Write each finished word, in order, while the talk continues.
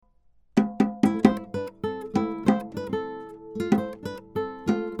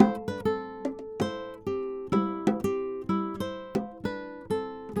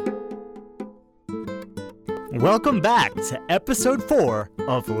Welcome back to episode 4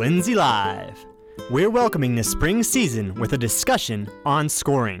 of Lindsay Live. We're welcoming the spring season with a discussion on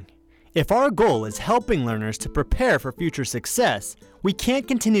scoring. If our goal is helping learners to prepare for future success, we can't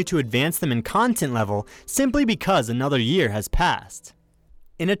continue to advance them in content level simply because another year has passed.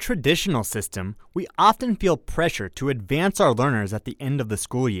 In a traditional system, we often feel pressure to advance our learners at the end of the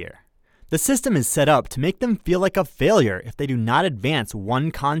school year. The system is set up to make them feel like a failure if they do not advance one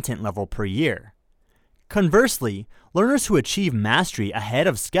content level per year. Conversely, learners who achieve mastery ahead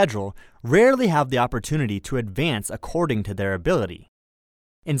of schedule rarely have the opportunity to advance according to their ability.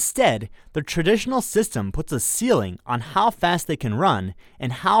 Instead, the traditional system puts a ceiling on how fast they can run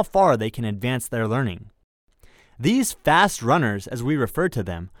and how far they can advance their learning. These fast runners, as we refer to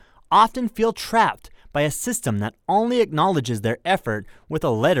them, often feel trapped by a system that only acknowledges their effort with a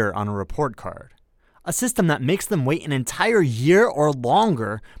letter on a report card. A system that makes them wait an entire year or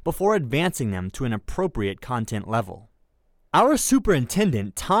longer before advancing them to an appropriate content level. Our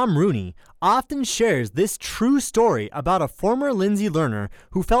superintendent, Tom Rooney, often shares this true story about a former Lindsay learner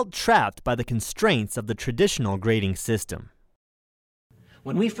who felt trapped by the constraints of the traditional grading system.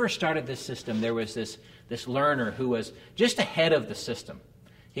 When we first started this system, there was this learner who was just ahead of the system.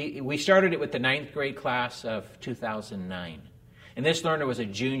 We started it with the 9th grade class of 2009. And this learner was a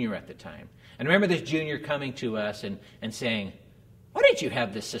junior at the time. And I remember this junior coming to us and saying, "Why did you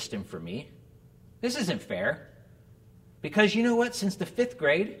have this system for me? This isn't fair. Because you know what? Since the 5th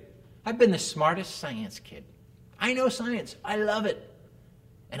grade, I've been the smartest science kid. I know science. I love it.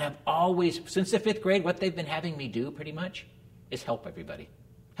 And I've always, since the 5th grade, what they've been having me do pretty much is help everybody.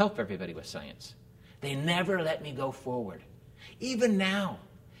 Help everybody with science. They never let me go forward. Even now,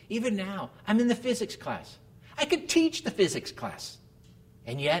 I'm in the physics class. I could teach the physics class.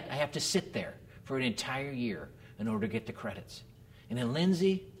 And yet, I have to sit there for an entire year in order to get the credits. And in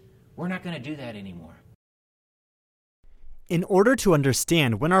Lindsay, we're not going to do that anymore." In order to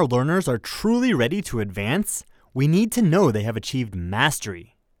understand when our learners are truly ready to advance, we need to know they have achieved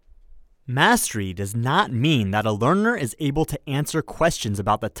mastery. Mastery does not mean that a learner is able to answer questions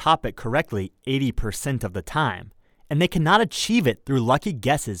about the topic correctly 80% of the time, and they cannot achieve it through lucky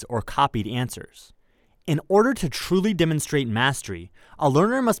guesses or copied answers. In order to truly demonstrate mastery, a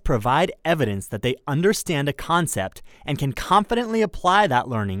learner must provide evidence that they understand a concept and can confidently apply that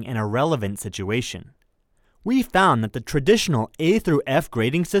learning in a relevant situation. We found that the traditional A through F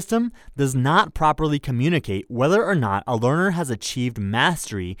grading system does not properly communicate whether or not a learner has achieved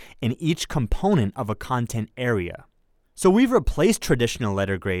mastery in each component of a content area. So we've replaced traditional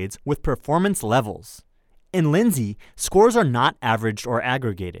letter grades with performance levels. In Lindsay, scores are not averaged or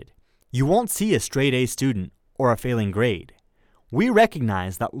aggregated. You won't see a straight A student or a failing grade. We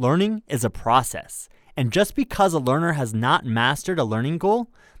recognize that learning is a process, and just because a learner has not mastered a learning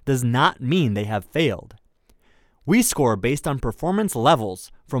goal does not mean they have failed. We score based on performance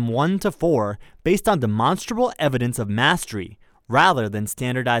levels from 1 to 4 based on demonstrable evidence of mastery rather than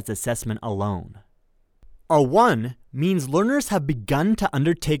standardized assessment alone. A 1 means learners have begun to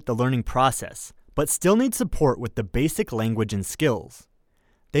undertake the learning process, but still need support with the basic language and skills.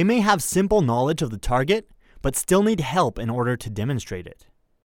 They may have simple knowledge of the target, but still need help in order to demonstrate it.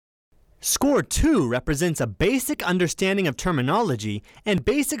 Score 2 represents a basic understanding of terminology and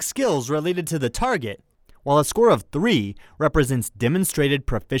basic skills related to the target, while a score of 3 represents demonstrated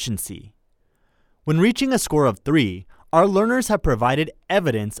proficiency. When reaching a score of 3, our learners have provided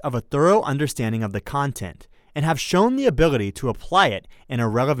evidence of a thorough understanding of the content and have shown the ability to apply it in a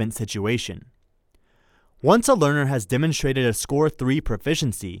relevant situation. Once a learner has demonstrated a score 3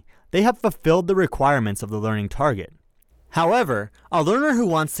 proficiency, they have fulfilled the requirements of the learning target. However, a learner who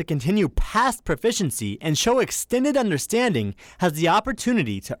wants to continue past proficiency and show extended understanding has the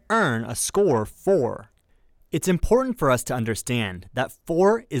opportunity to earn a score 4. It's important for us to understand that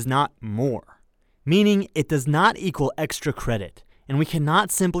 4 is not more, meaning it does not equal extra credit, and we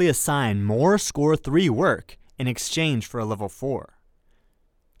cannot simply assign more score 3 work in exchange for a level 4.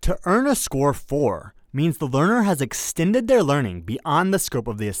 To earn a score 4 means the learner has extended their learning beyond the scope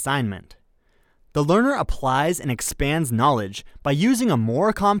of the assignment. The learner applies and expands knowledge by using a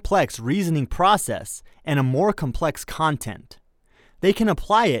more complex reasoning process and a more complex content. They can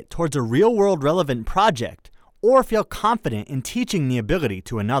apply it towards a real-world relevant project or feel confident in teaching the ability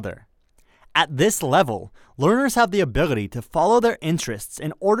to another. At this level, learners have the ability to follow their interests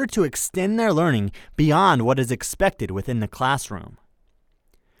in order to extend their learning beyond what is expected within the classroom.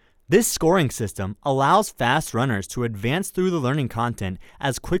 This scoring system allows fast runners to advance through the learning content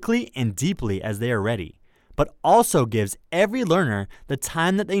as quickly and deeply as they are ready, but also gives every learner the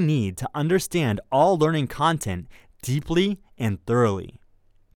time that they need to understand all learning content deeply and thoroughly.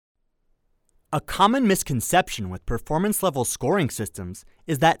 A common misconception with performance level scoring systems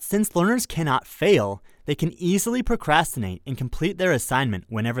is that since learners cannot fail, they can easily procrastinate and complete their assignment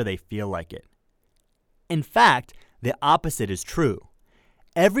whenever they feel like it. In fact, the opposite is true.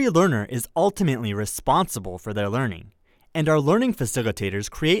 Every learner is ultimately responsible for their learning, and our learning facilitators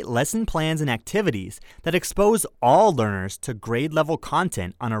create lesson plans and activities that expose all learners to grade-level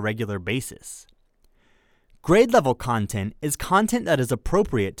content on a regular basis. Grade-level content is content that is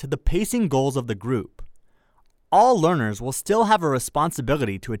appropriate to the pacing goals of the group. All learners will still have a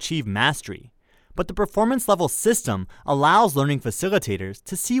responsibility to achieve mastery, but the performance level system allows learning facilitators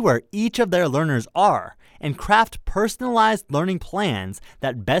to see where each of their learners are and craft personalized learning plans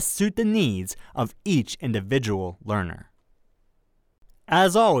that best suit the needs of each individual learner.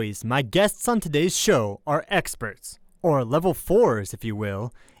 As always, my guests on today's show are experts, or level 4s if you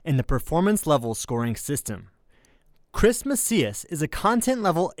will, in the performance level scoring system. Chris Macias is a content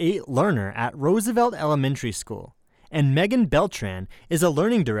level 8 learner at Roosevelt Elementary School, and Megan Beltran is a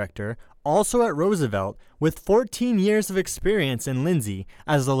learning director also at Roosevelt with 14 years of experience in Lindsay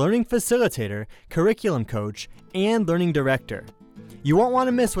as a learning facilitator, curriculum coach, and learning director. You won't want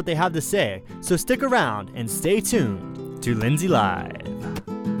to miss what they have to say, so stick around and stay tuned to Lindsay Live.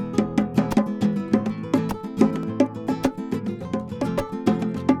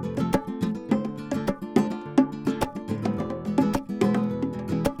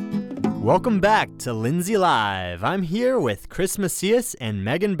 Welcome back to Lindsay Live. I'm here with Chris Macias and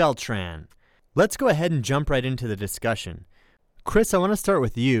Megan Beltran. Let's go ahead and jump right into the discussion. Chris, I want to start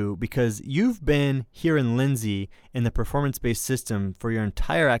with you because you've been here in Lindsay in the performance-based system for your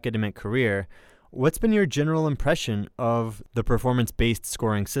entire academic career. What's been your general impression of the performance-based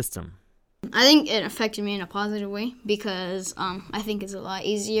scoring system? I think it affected me in a positive way because I think it's a lot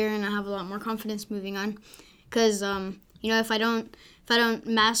easier and I have a lot more confidence moving on. Because if I don't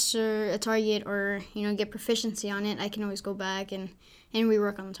master a target or get proficiency on it, I can always go back and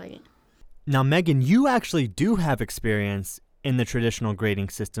rework on the target. Now, Megan, you actually do have experience in the traditional grading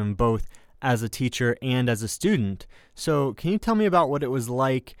system, both as a teacher and as a student. So can you tell me about what it was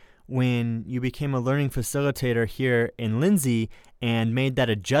like when you became a learning facilitator here in Lindsay and made that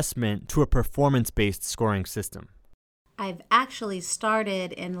adjustment to a performance-based scoring system? I've actually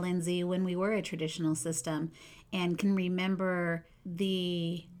started in Lindsay when we were a traditional system and can remember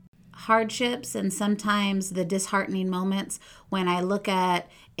the hardships and sometimes the disheartening moments when I look at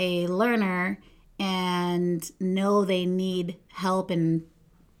a learner and know they need help in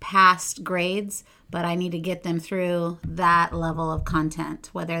past grades, but I need to get them through that level of content,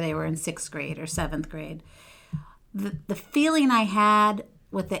 whether they were in 6th grade or 7th grade. The feeling I had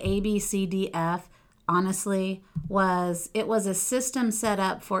with the A, B, C, D, F, honestly, was it was a system set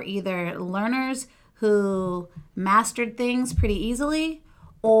up for either learners who mastered things pretty easily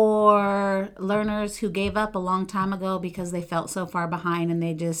or learners who gave up a long time ago because they felt so far behind and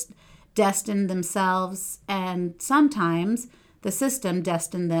they just destined themselves, and sometimes the system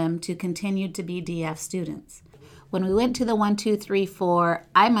destined them to continue to be DF students. When we went to the 1, 2, 3, 4,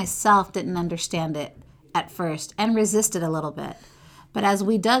 I myself didn't understand it at first and resisted a little bit. But as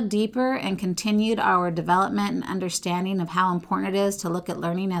we dug deeper and continued our development and understanding of how important it is to look at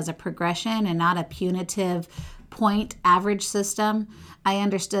learning as a progression and not a punitive point average system, I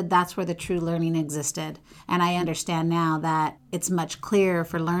understood that's where the true learning existed. And I understand now that it's much clearer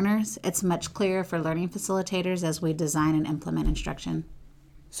for learners, it's much clearer for learning facilitators as we design and implement instruction.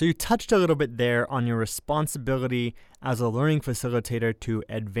 So you touched a little bit there on your responsibility as a learning facilitator to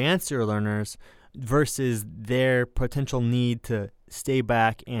advance your learners versus their potential need to stay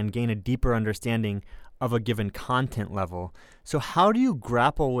back and gain a deeper understanding of a given content level. So how do you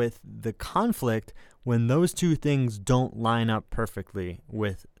grapple with the conflict when those two things don't line up perfectly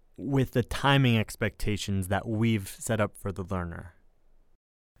with the timing expectations that we've set up for the learner?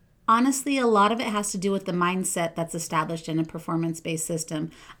 Honestly, a lot of it has to do with the mindset that's established in a performance-based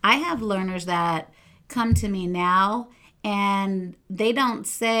system. I have learners that come to me now and they don't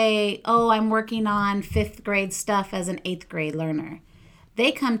say, oh, I'm working on 5th grade stuff as an 8th grade learner.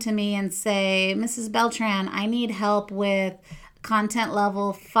 They come to me and say, Mrs. Beltran, I need help with content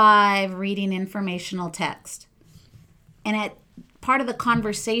level 5 reading informational text. And part of the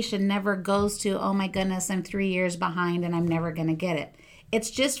conversation never goes to, oh my goodness, I'm 3 years behind and I'm never going to get it.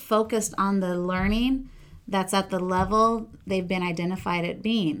 It's just focused on the learning that's at the level they've been identified at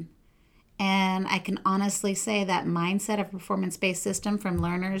being. And I can honestly say that mindset of performance-based system from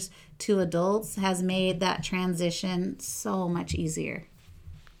learners to adults has made that transition so much easier.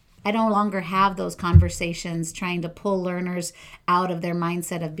 I no longer have those conversations trying to pull learners out of their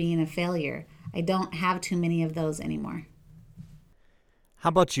mindset of being a failure. I don't have too many of those anymore. How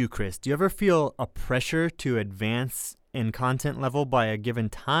about you, Chris? Do you ever feel a pressure to advance in content level by a given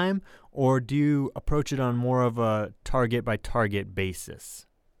time, or do you approach it on more of a target-by-target basis?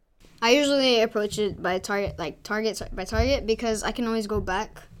 I usually approach it by target by target, because I can always go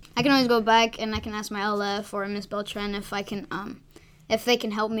back. I can always go back and I can ask my LF or Miss Beltran if they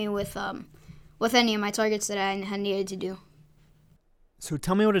can help me with any of my targets that I had needed to do. So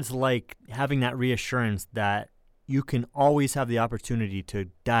tell me what it's like having that reassurance that you can always have the opportunity to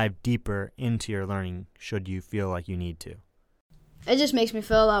dive deeper into your learning should you feel like you need to. It just makes me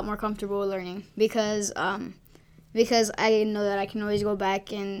feel a lot more comfortable learning because I know that I can always go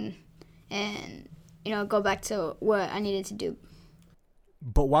back and go back to what I needed to do.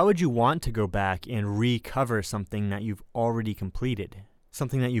 But why would you want to go back and recover something that you've already completed,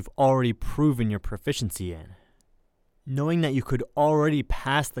 something that you've already proven your proficiency in? Knowing that you could already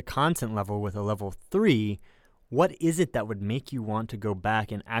pass the content level with a level 3, what is it that would make you want to go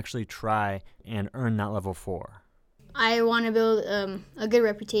back and actually try and earn that level 4? I want to build a good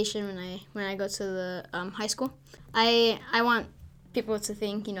reputation when I go to the high school. I want people to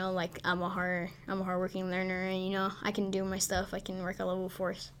think, like I'm a hardworking learner, and I can do my stuff. I can work at level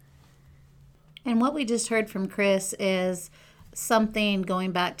 4s. And what we just heard from Chris is something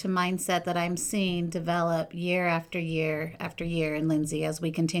going back to mindset that I'm seeing develop year after year after year in Lindsay as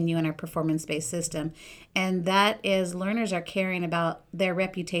we continue in our performance-based system. And that is learners are caring about their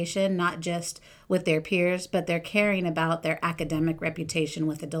reputation, not just with their peers, but they're caring about their academic reputation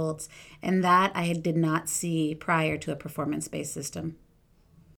with adults. And that I did not see prior to a performance-based system.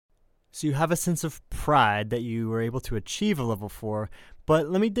 So you have a sense of pride that you were able to achieve a level 4, but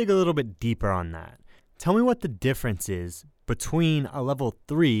let me dig a little bit deeper on that. Tell me what the difference is between a level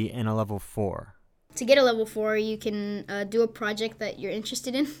 3 and a level 4. To get a level 4, you can do a project that you're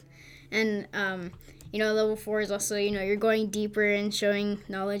interested in. And, level 4 is also, you're going deeper and showing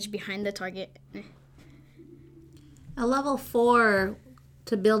knowledge behind the target. A level 4,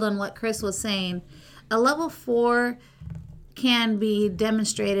 to build on what Chris was saying, a level 4 can be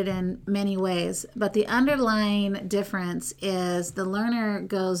demonstrated in many ways, but the underlying difference is the learner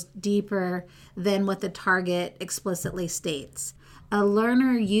goes deeper than what the target explicitly states. A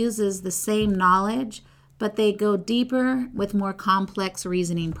learner uses the same knowledge, but they go deeper with more complex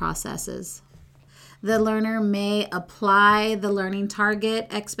reasoning processes. The learner may apply the learning target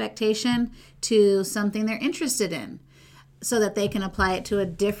expectation to something they're interested in so that they can apply it to a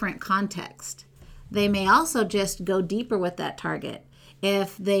different context. They may also just go deeper with that target.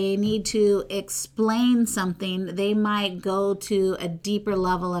 If they need to explain something, they might go to a deeper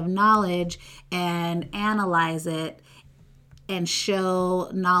level of knowledge and analyze it and show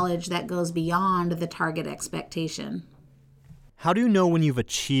knowledge that goes beyond the target expectation. How do you know when you've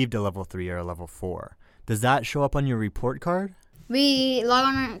achieved a level 3 or a level 4? Does that show up on your report card? We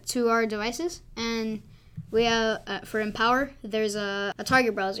log on to our devices, and we have, for Empower, there's a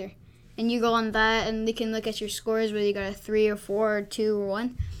target browser. And you go on that, and they can look at your scores, whether you got a 3 or 4 or 2 or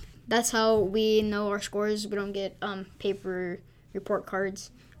 1. That's how we know our scores. We don't get paper report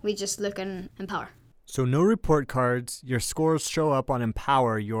cards. We just look on Empower. So no report cards. Your scores show up on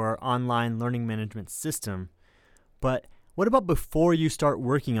Empower, your online learning management system. But what about before you start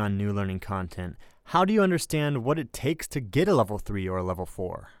working on new learning content? How do you understand what it takes to get a level 3 or a level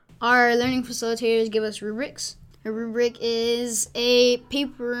 4? Our learning facilitators give us rubrics. A rubric is a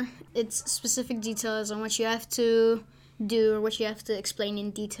paper. It's specific details on what you have to do or what you have to explain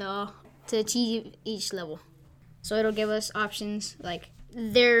in detail to achieve each level. So it'll give us options like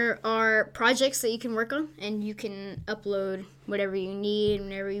there are projects that you can work on, and you can upload whatever you need,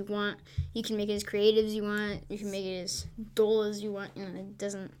 whenever you want. You can make it as creative as you want. You can make it as dull as you want. You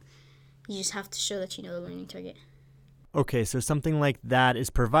just have to show that you know the learning target. Okay, so something like that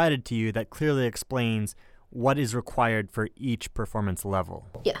is provided to you that clearly explains what is required for each performance level.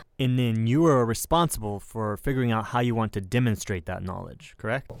 Yeah. And then you are responsible for figuring out how you want to demonstrate that knowledge,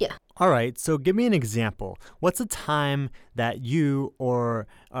 correct? Yeah. All right, so give me an example. What's a time that you or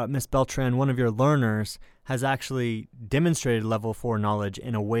Ms. Beltran, one of your learners, has actually demonstrated level 4 knowledge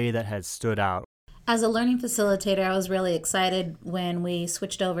in a way that has stood out? As a learning facilitator, I was really excited when we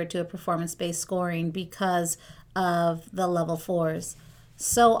switched over to a performance-based scoring because of the level 4s.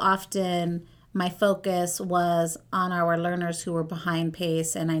 So often, my focus was on our learners who were behind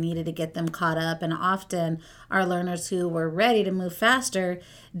pace, and I needed to get them caught up. And often our learners who were ready to move faster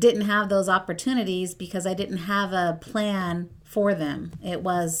didn't have those opportunities because I didn't have a plan for them. It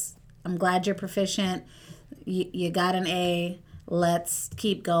was, I'm glad you're proficient. You got an A. Let's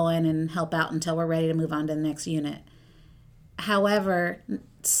keep going and help out until we're ready to move on to the next unit. However,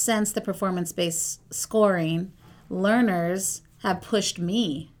 since the performance-based scoring, learners have pushed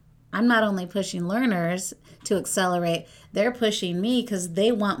me. I'm not only pushing learners to accelerate, they're pushing me because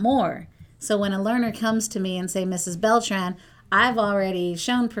they want more. So when a learner comes to me and say, Mrs. Beltran, I've already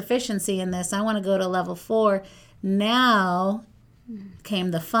shown proficiency in this, I want to go to level 4, now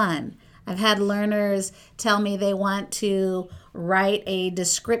came the fun. I've had learners tell me they want to write a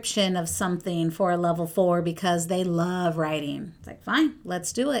description of something for a level 4 because they love writing. It's like, fine,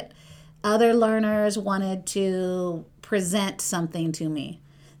 let's do it. Other learners wanted to present something to me.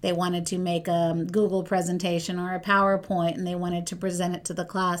 They wanted to make a Google presentation or a PowerPoint, and they wanted to present it to the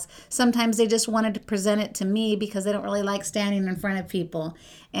class. Sometimes they just wanted to present it to me because they don't really like standing in front of people.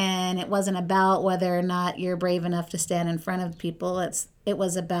 And it wasn't about whether or not you're brave enough to stand in front of people. It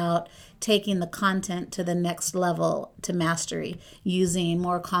was about taking the content to the next level to mastery, using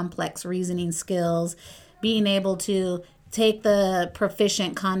more complex reasoning skills, being able to take the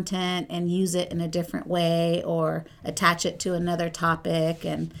proficient content and use it in a different way or attach it to another topic.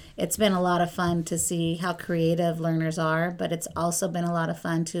 And it's been a lot of fun to see how creative learners are, but it's also been a lot of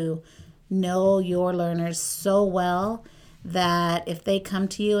fun to know your learners so well that if they come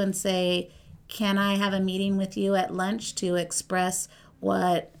to you and say, can I have a meeting with you at lunch to express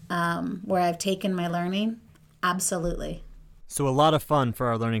where I've taken my learning? Absolutely. So a lot of fun for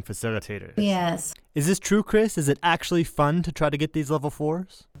our learning facilitators. Yes. Is this true, Chris? Is it actually fun to try to get these level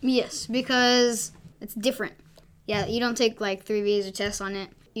 4s? Yes, because it's different. Yeah, you don't take like 3 V's or tests on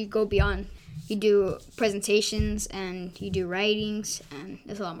it. You go beyond. You do presentations and you do writings, and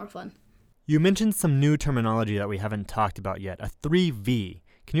it's a lot more fun. You mentioned some new terminology that we haven't talked about yet, a 3V.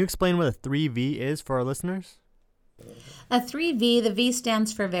 Can you explain what a 3V is for our listeners? A 3V, the V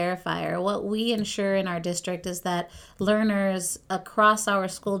stands for verifier. What we ensure in our district is that learners across our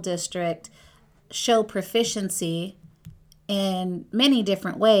school district show proficiency in many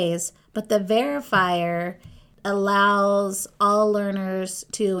different ways, but the verifier allows all learners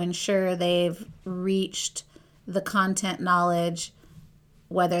to ensure they've reached the content knowledge,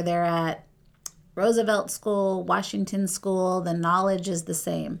 whether they're at Roosevelt School, Washington School, the knowledge is the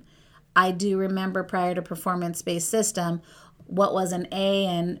same. I do remember prior to performance-based system, what was an A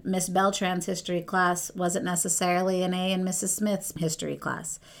in Miss Beltran's history class wasn't necessarily an A in Mrs. Smith's history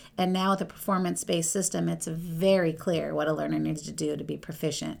class. And now with the performance-based system, it's very clear what a learner needs to do to be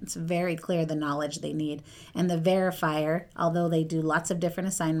proficient. It's very clear the knowledge they need. And the verifier, although they do lots of different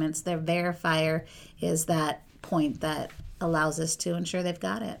assignments, their verifier is that point that allows us to ensure they've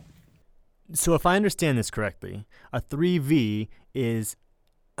got it. So if I understand this correctly, a 3V is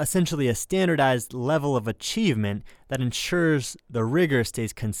essentially a standardized level of achievement that ensures the rigor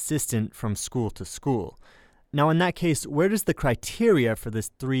stays consistent from school to school. Now, in that case, where does the criteria for this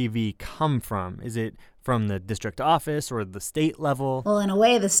 3V come from? Is it from the district office or the state level? Well, in a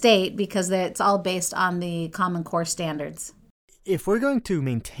way, the state, because it's all based on the Common Core standards. If we're going to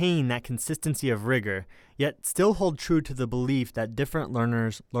maintain that consistency of rigor, yet still hold true to the belief that different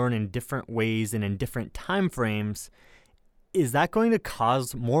learners learn in different ways and in different time frames, is that going to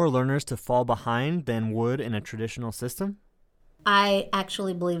cause more learners to fall behind than would in a traditional system? I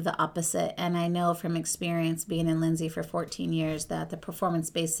actually believe the opposite, and I know from experience being in Lindsay for 14 years that the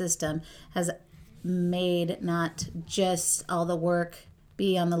performance-based system has made not just all the work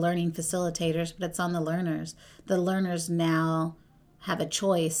be on the learning facilitators, but it's on the learners. The learners now have a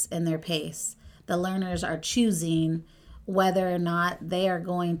choice in their pace. The learners are choosing whether or not they are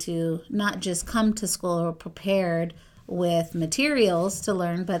going to not just come to school prepared with materials to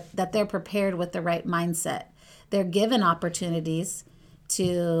learn, but that they're prepared with the right mindset. They're given opportunities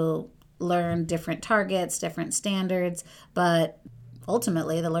to learn different targets, different standards, but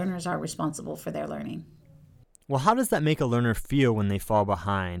ultimately the learners are responsible for their learning. Well, how does that make a learner feel when they fall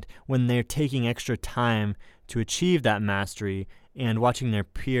behind, when they're taking extra time to achieve that mastery and watching their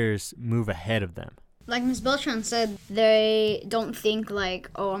peers move ahead of them? Like Ms. Beltran said, they don't think like,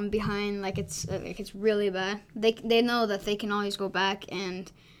 oh, I'm behind, like it's really bad. They know that they can always go back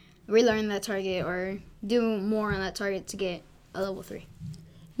and relearn that target or do more on that target to get a level 3.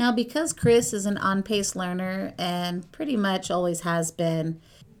 Now, because Chris is an on-pace learner and pretty much always has been,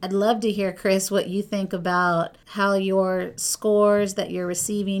 I'd love to hear, Chris, what you think about how your scores that you're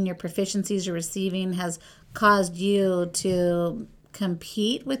receiving, your proficiencies you're receiving, has caused you to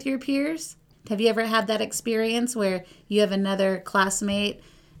compete with your peers. Have you ever had that experience where you have another classmate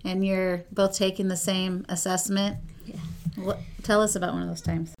and you're both taking the same assessment? Yeah. Tell us about one of those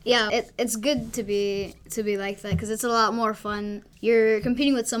times. Yeah, it's good to be like that because it's a lot more fun. You're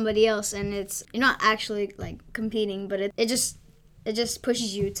competing with somebody else, and you're not actually like competing, but it just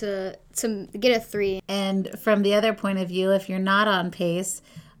pushes you to get a 3. And from the other point of view, if you're not on pace,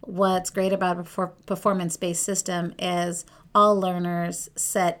 what's great about a performance-based system is all learners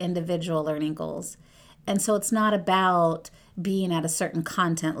set individual learning goals. And so it's not about being at a certain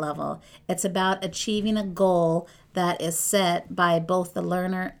content level. It's about achieving a goal that is set by both the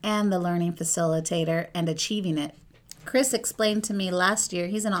learner and the learning facilitator and achieving it. Chris explained to me last year,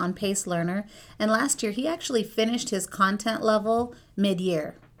 he's an on-pace learner, and last year he actually finished his content level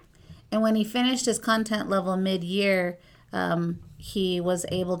mid-year. And when he finished his content level mid-year, he was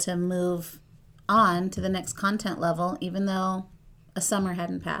able to move on to the next content level, even though a summer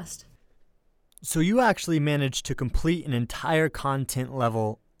hadn't passed. So you actually managed to complete an entire content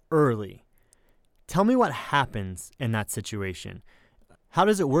level early. Tell me what happens in that situation. How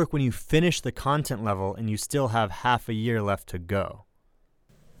does it work when you finish the content level and you still have half a year left to go?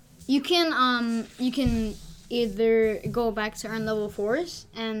 You can either go back to earn level 4s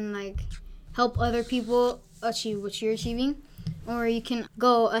and like help other people achieve what you're achieving, or you can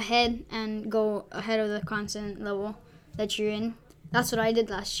go ahead of the content level that you're in. That's what I did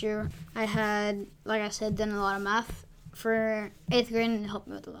last year. I had, like I said, done a lot of math for 8th grade, and it helped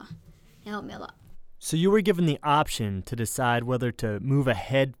me a lot. So you were given the option to decide whether to move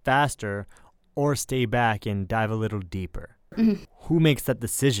ahead faster or stay back and dive a little deeper. Mm-hmm. Who makes that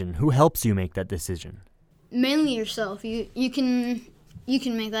decision? Who helps you make that decision? Mainly yourself. You can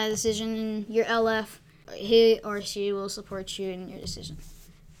make that decision, and your LF, he or she will support you in your decision.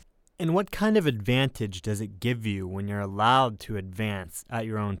 And what kind of advantage does it give you when you're allowed to advance at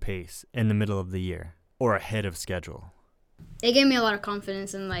your own pace in the middle of the year or ahead of schedule? It gave me a lot of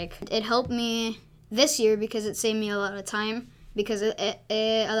confidence, and like it helped me this year because it saved me a lot of time, because it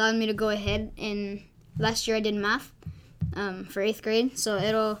allowed me to go ahead. In last year I did math for 8th grade, so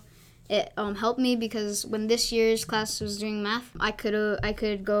it helped me because when this year's class was doing math, I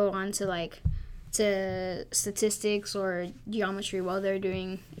could go on to statistics or geometry while they're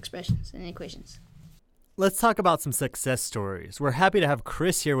doing expressions and equations. Let's talk about some success stories. We're happy to have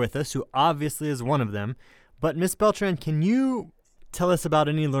Chris here with us, who obviously is one of them. But Ms. Beltran, can you tell us about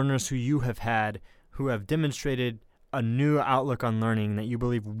any learners who you have had who have demonstrated a new outlook on learning that you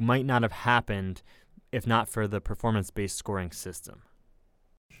believe might not have happened if not for the performance-based scoring system?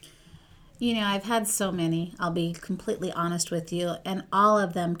 You know, I've had so many, I'll be completely honest with you, and all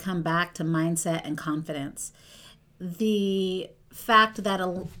of them come back to mindset and confidence. The fact that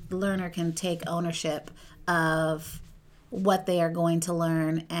a learner can take ownership of what they are going to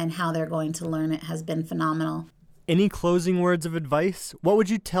learn and how they're going to learn it has been phenomenal. Any closing words of advice? What would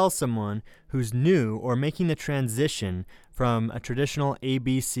you tell someone who's new or making the transition from a traditional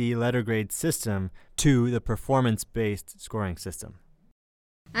ABC letter grade system to the performance-based scoring system?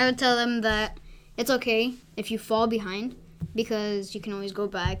 I would tell them that it's okay if you fall behind, because you can always go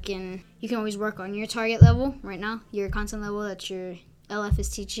back and you can always work on your target level right now, your content level that your LF is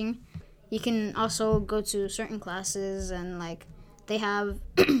teaching. You can also go to certain classes, and like they have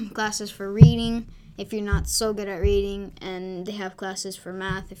classes for reading if you're not so good at reading, and they have classes for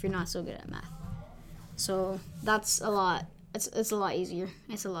math if you're not so good at math. So that's a lot. It's a lot easier.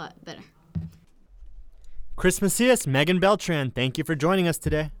 It's a lot better. Chris Macias, Megan Beltran, thank you for joining us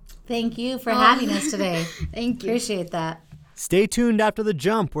today. Thank you for having us today. Thank you. Appreciate that. Stay tuned after the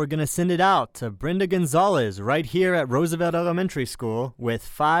jump. We're going to send it out to Brenda Gonzalez right here at Roosevelt Elementary School with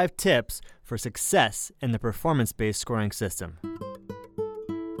 5 tips for success in the performance-based scoring system.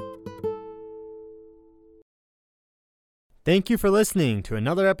 Thank you for listening to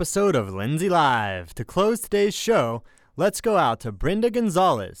another episode of Lindsay Live. To close today's show, let's go out to Brenda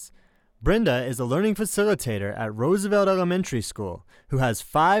Gonzalez. Brenda is a learning facilitator at Roosevelt Elementary School who has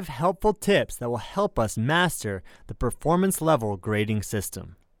 5 helpful tips that will help us master the performance level grading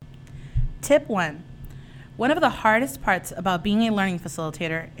system. Tip 1. One of the hardest parts about being a learning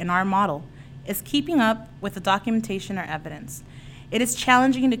facilitator in our model is keeping up with the documentation or evidence. It is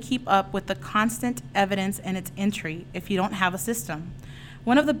challenging to keep up with the constant evidence and its entry if you don't have a system.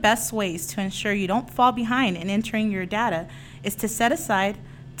 One of the best ways to ensure you don't fall behind in entering your data is to set aside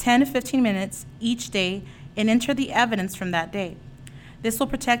 10 to 15 minutes each day and enter the evidence from that day. This will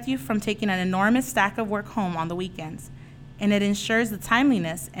protect you from taking an enormous stack of work home on the weekends, and it ensures the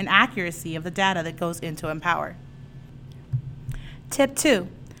timeliness and accuracy of the data that goes into Empower. Tip 2.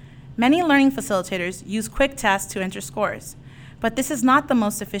 Many learning facilitators use quick tasks to enter scores, but this is not the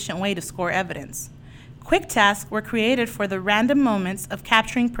most efficient way to score evidence. Quick tasks were created for the random moments of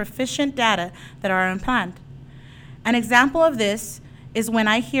capturing proficient data that are unplanned. An example of this is when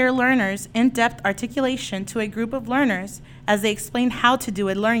I hear learners' in-depth articulation to a group of learners as they explain how to do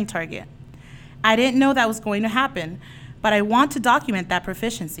a learning target. I didn't know that was going to happen, but I want to document that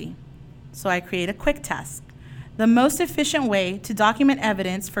proficiency. So I create a quick task. The most efficient way to document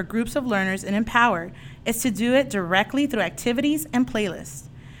evidence for groups of learners in Empower is to do it directly through activities and playlists.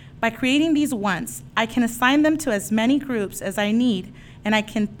 By creating these once, I can assign them to as many groups as I need, and I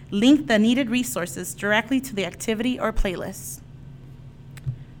can link the needed resources directly to the activity or playlist.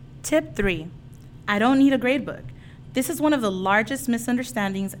 Tip 3, I don't need a gradebook. This is one of the largest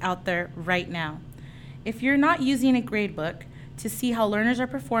misunderstandings out there right now. If you're not using a gradebook to see how learners are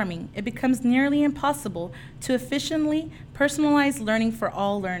performing, it becomes nearly impossible to efficiently personalize learning for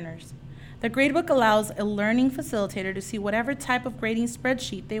all learners. The gradebook allows a learning facilitator to see whatever type of grading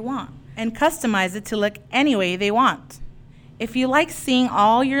spreadsheet they want and customize it to look any way they want. If you like seeing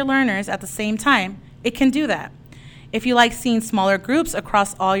all your learners at the same time, it can do that. If you like seeing smaller groups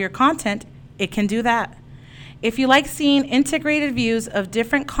across all your content, it can do that. If you like seeing integrated views of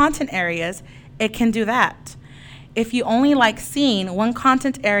different content areas, it can do that. If you only like seeing one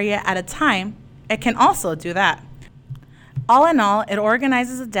content area at a time, it can also do that. All in all, it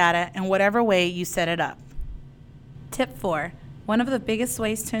organizes the data in whatever way you set it up. Tip 4. One of the biggest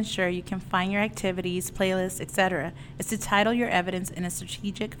ways to ensure you can find your activities, playlists, etc. is to title your evidence in a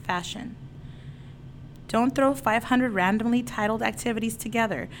strategic fashion. Don't throw 500 randomly titled activities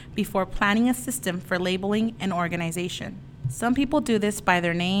together before planning a system for labeling and organization. Some people do this by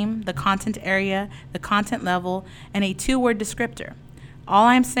their name, the content area, the content level, and a 2-word descriptor. All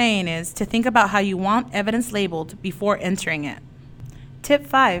I'm saying is to think about how you want evidence labeled before entering it. Tip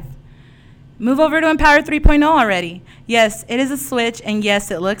 5. Move over to Empower 3.0 already. Yes, it is a switch, and yes,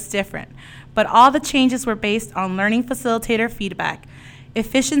 it looks different. But all the changes were based on learning facilitator feedback.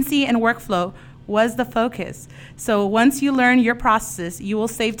 Efficiency and workflow was the focus. So once you learn your processes, you will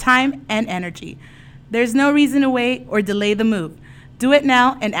save time and energy. There's no reason to wait or delay the move. Do it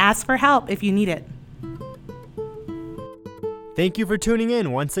now and ask for help if you need it. Thank you for tuning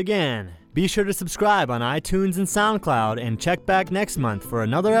in once again. Be sure to subscribe on iTunes and SoundCloud and check back next month for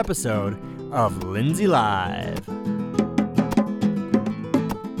another episode of Lindsay Live.